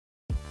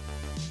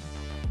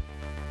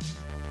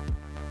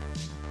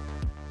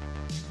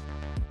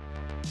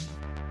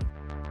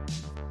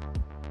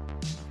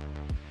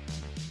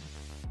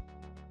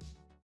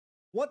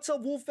What's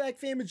up, Wolfpack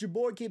fam? It's your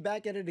boy K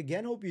back at it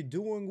again. Hope you're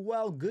doing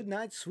well. Good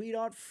night,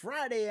 sweetheart.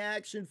 Friday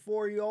action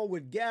for you all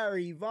with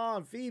Gary,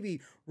 Vaughn,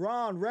 Phoebe,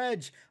 Ron,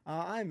 Reg.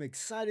 I'm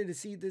excited to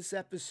see this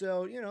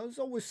episode. You know, there's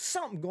always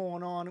something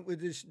going on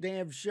with this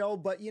damn show,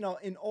 but you know,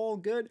 in all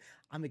good,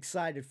 I'm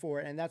excited for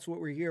it, and that's what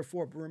we're here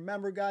for. But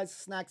remember, guys,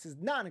 snacks is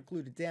not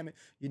included, damn it.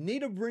 You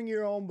need to bring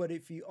your own, but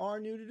if you are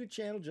new to the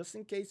channel, just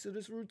in case of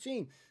this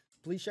routine,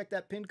 please check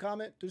that pinned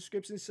comment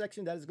description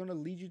section. That is going to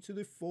lead you to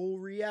the full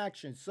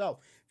reaction. So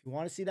if you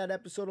want to see that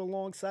episode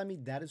alongside me,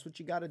 that is what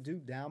you got to do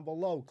down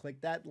below. Click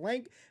that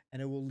link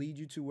and it will lead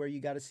you to where you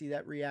got to see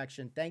that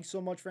reaction. Thanks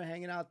so much for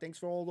hanging out. Thanks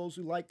for all those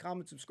who like,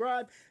 comment,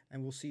 subscribe,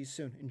 and we'll see you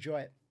soon. Enjoy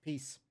it.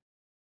 Peace.